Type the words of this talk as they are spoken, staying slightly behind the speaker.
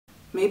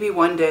Maybe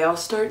one day I'll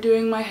start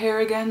doing my hair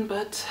again,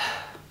 but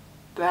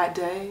that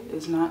day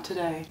is not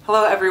today.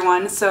 Hello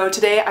everyone. So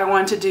today I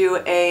want to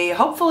do a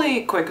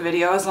hopefully quick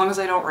video, as long as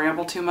I don't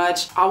ramble too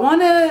much. I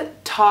want to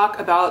talk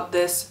about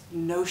this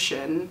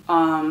notion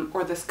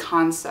or this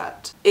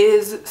concept.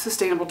 Is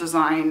sustainable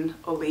design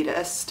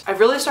elitist? I've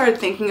really started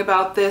thinking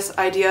about this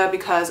idea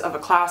because of a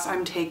class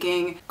I'm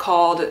taking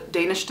called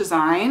Danish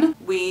design.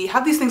 We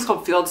have these things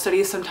called field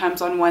studies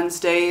sometimes on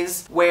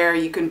Wednesdays where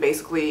you can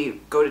basically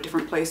go to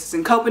different places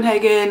in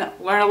Copenhagen,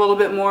 learn a little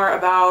bit more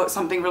about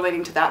something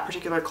relating to that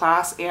particular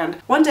class. And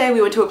one day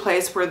we went to a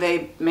place where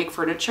they make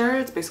furniture.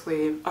 It's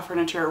basically a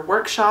furniture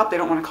workshop. They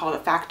don't want to call it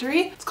a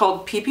factory. It's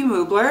called PP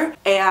Møbler,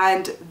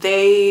 and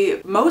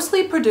they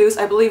mostly produce,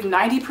 I believe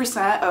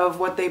 90% of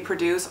what they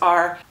produce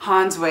are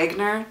Hans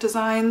Wagner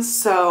designs,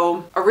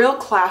 so a real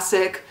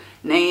classic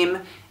name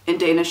in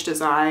Danish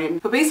design.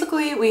 But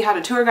basically we had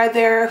a tour guide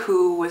there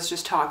who was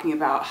just talking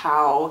about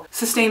how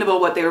sustainable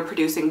what they were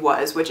producing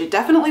was, which it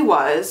definitely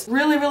was.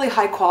 Really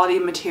high quality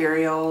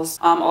materials,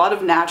 a lot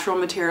of natural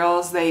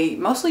materials. They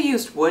mostly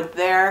used wood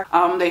there.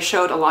 They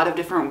showed a lot of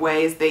different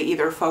ways. They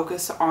either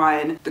focus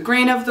on the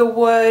grain of the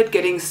wood,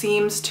 getting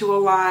seams to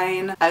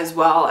align, as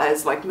well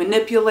as like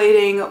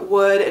manipulating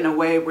wood in a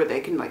way where they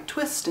can like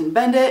twist and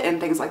bend it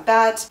and things like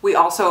that. We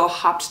also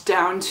hopped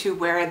down to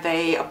where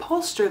they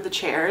upholster the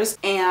chairs,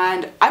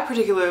 and I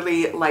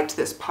particularly liked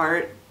this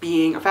part.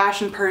 Being a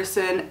fashion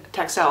person,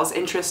 textiles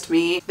interest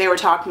me. They were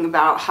talking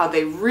about how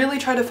they really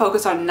try to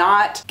focus on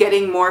not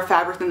getting more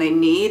fabric than they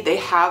need. They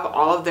have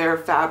all of their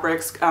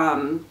fabrics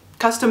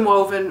custom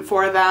woven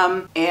for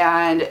them,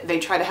 and they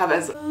try to have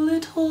as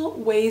little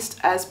waste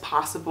as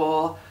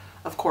possible,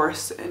 of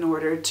course, in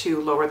order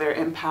to lower their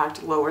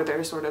impact, lower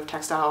their sort of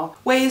textile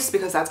waste,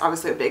 because that's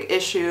obviously a big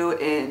issue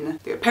in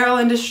the apparel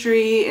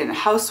industry, in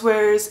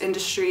housewares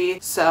industry.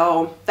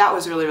 So that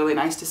was really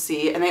nice to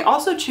see. And they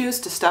also choose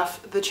to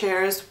stuff the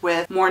chairs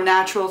with more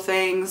natural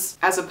things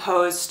as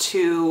opposed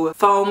to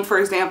foam, for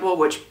example,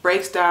 which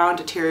breaks down,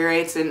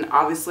 deteriorates, and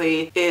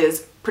obviously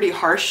is pretty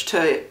harsh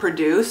to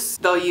produce.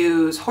 They'll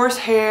use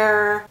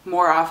horsehair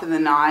more often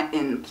than not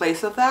in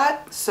place of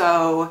that.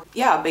 So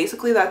yeah,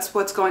 basically that's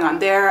what's going on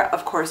there.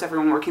 Of course,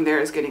 everyone working there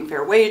is getting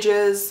fair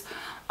wages.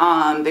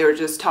 They were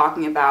just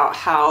talking about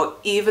how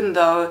even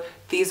though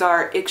these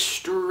are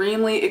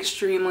extremely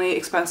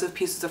expensive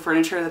pieces of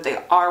furniture, that they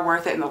are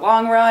worth it in the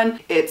long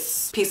run.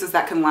 It's pieces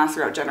that can last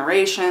throughout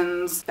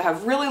generations, that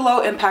have really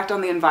low impact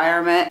on the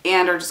environment,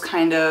 and are just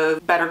kind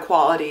of better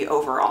quality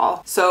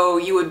overall. So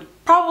you would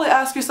probably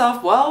ask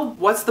yourself, well,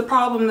 what's the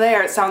problem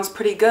there? It sounds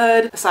pretty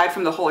good, aside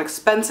from the whole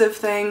expensive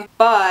thing,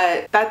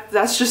 but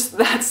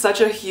that's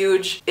such a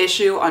huge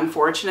issue,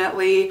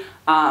 unfortunately.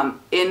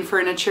 In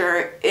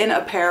furniture, in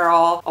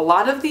apparel, a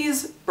lot of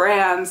these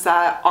brands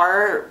that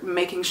are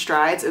making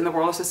strides in the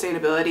world of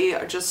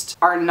sustainability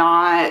are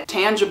not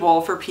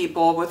tangible for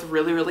people with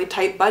really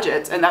tight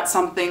budgets. And that's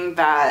something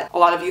that a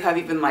lot of you have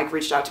even like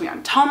reached out to me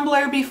on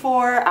Tumblr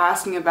before,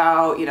 asking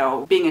about, you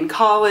know, being in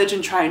college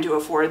and trying to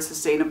afford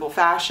sustainable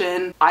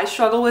fashion. I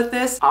struggle with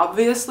this.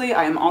 Obviously,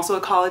 I am also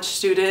a college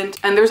student,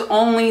 and there's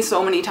only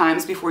so many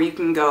times before you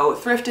can go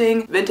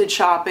thrifting, vintage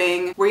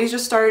shopping, where you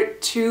just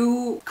start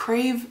to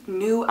crave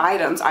new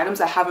items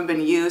that haven't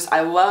been used.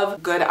 I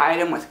love good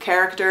item with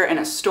character and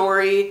a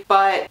story,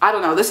 but I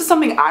don't know, this is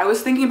something I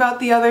was thinking about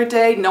the other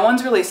day. No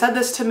one's really said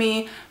this to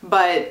me,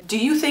 but do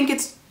you think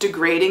it's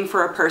degrading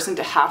for a person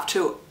to have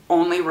to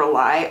only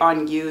rely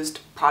on used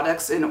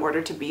products in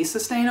order to be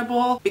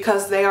sustainable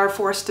because they are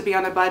forced to be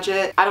on a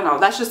budget? I don't know,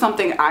 that's just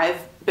something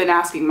I've been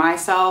asking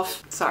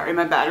myself. Sorry,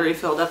 my battery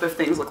filled up if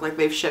things look like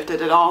they've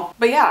shifted at all.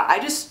 But yeah, I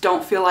just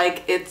don't feel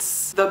like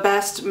it's the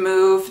best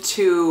move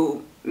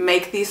to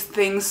make these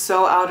things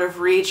so out of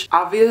reach.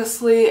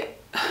 Obviously,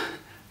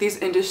 these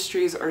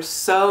industries are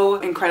so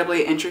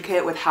incredibly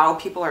intricate with how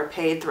people are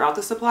paid throughout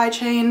the supply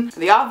chain.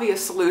 The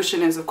obvious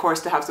solution is, of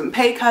course, to have some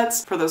pay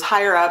cuts for those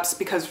higher ups,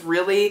 because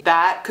really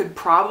that could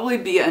probably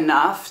be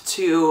enough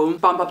to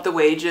bump up the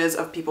wages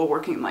of people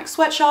working in like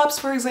sweatshops,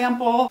 for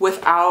example,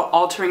 without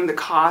altering the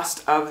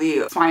cost of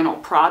the final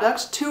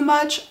product too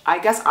much. I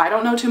guess I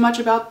don't know too much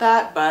about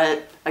that,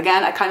 but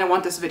again, I kind of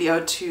want this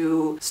video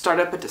to start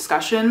up a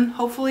discussion,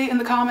 hopefully, in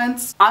the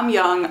comments. I'm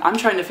young, I'm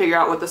trying to figure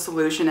out what the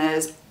solution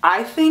is.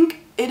 I think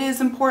it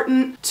is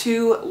important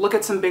to look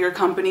at some bigger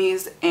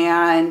companies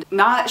and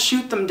not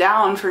shoot them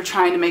down for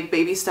trying to make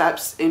baby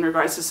steps in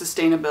regards to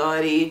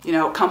sustainability. You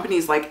know,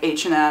 companies like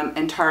H&M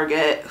and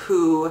Target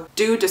who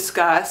do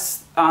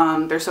discuss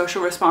their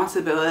social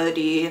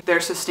responsibility, their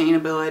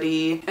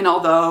sustainability, and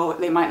although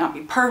they might not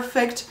be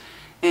perfect,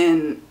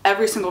 in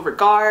every single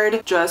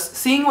regard. Just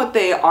seeing what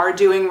they are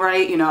doing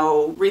right, you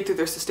know, read through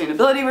their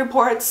sustainability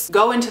reports,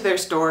 go into their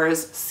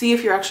stores, see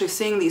if you're actually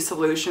seeing these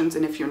solutions,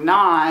 and if you're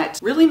not,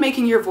 really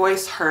making your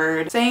voice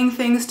heard, saying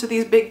things to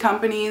these big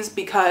companies,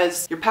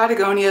 because your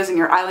Patagonias and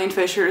your Eileen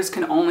Fishers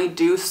can only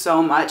do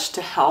so much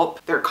to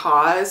help their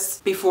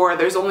cause before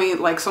there's only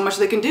like so much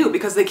they can do,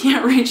 because they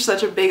can't reach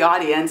such a big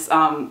audience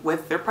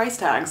with their price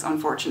tags,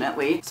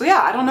 unfortunately. So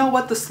yeah, I don't know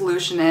what the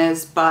solution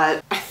is,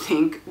 but I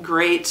think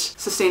great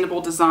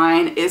sustainable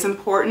design is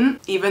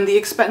important, even the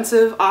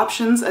expensive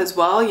options as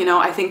well. You know,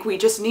 I think we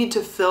just need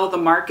to fill the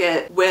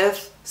market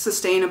with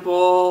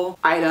sustainable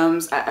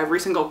items at every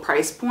single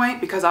price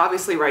point, because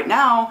obviously right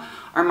now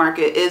our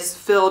market is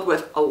filled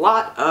with a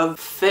lot of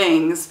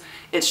things.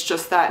 It's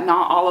just that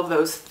not all of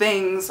those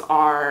things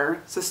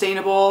are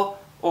sustainable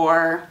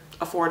or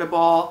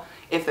affordable.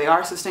 If they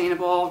are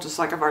sustainable, just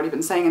like I've already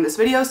been saying in this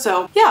video.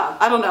 So yeah,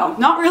 I don't know,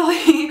 not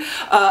really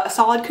a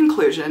solid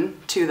conclusion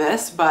to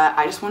this, but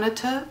I just wanted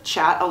to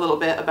chat a little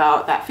bit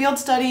about that field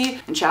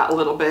study and chat a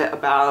little bit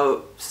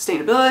about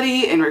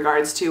sustainability in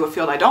regards to a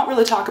field I don't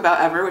really talk about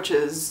ever, which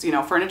is, you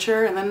know,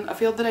 furniture, and then a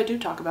field that I do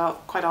talk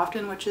about quite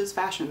often, which is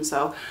fashion.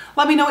 So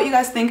let me know what you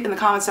guys think in the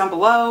comments down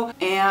below,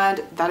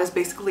 and that is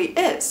basically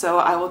it. So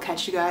I will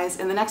catch you guys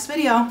in the next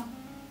video.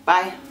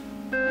 Bye.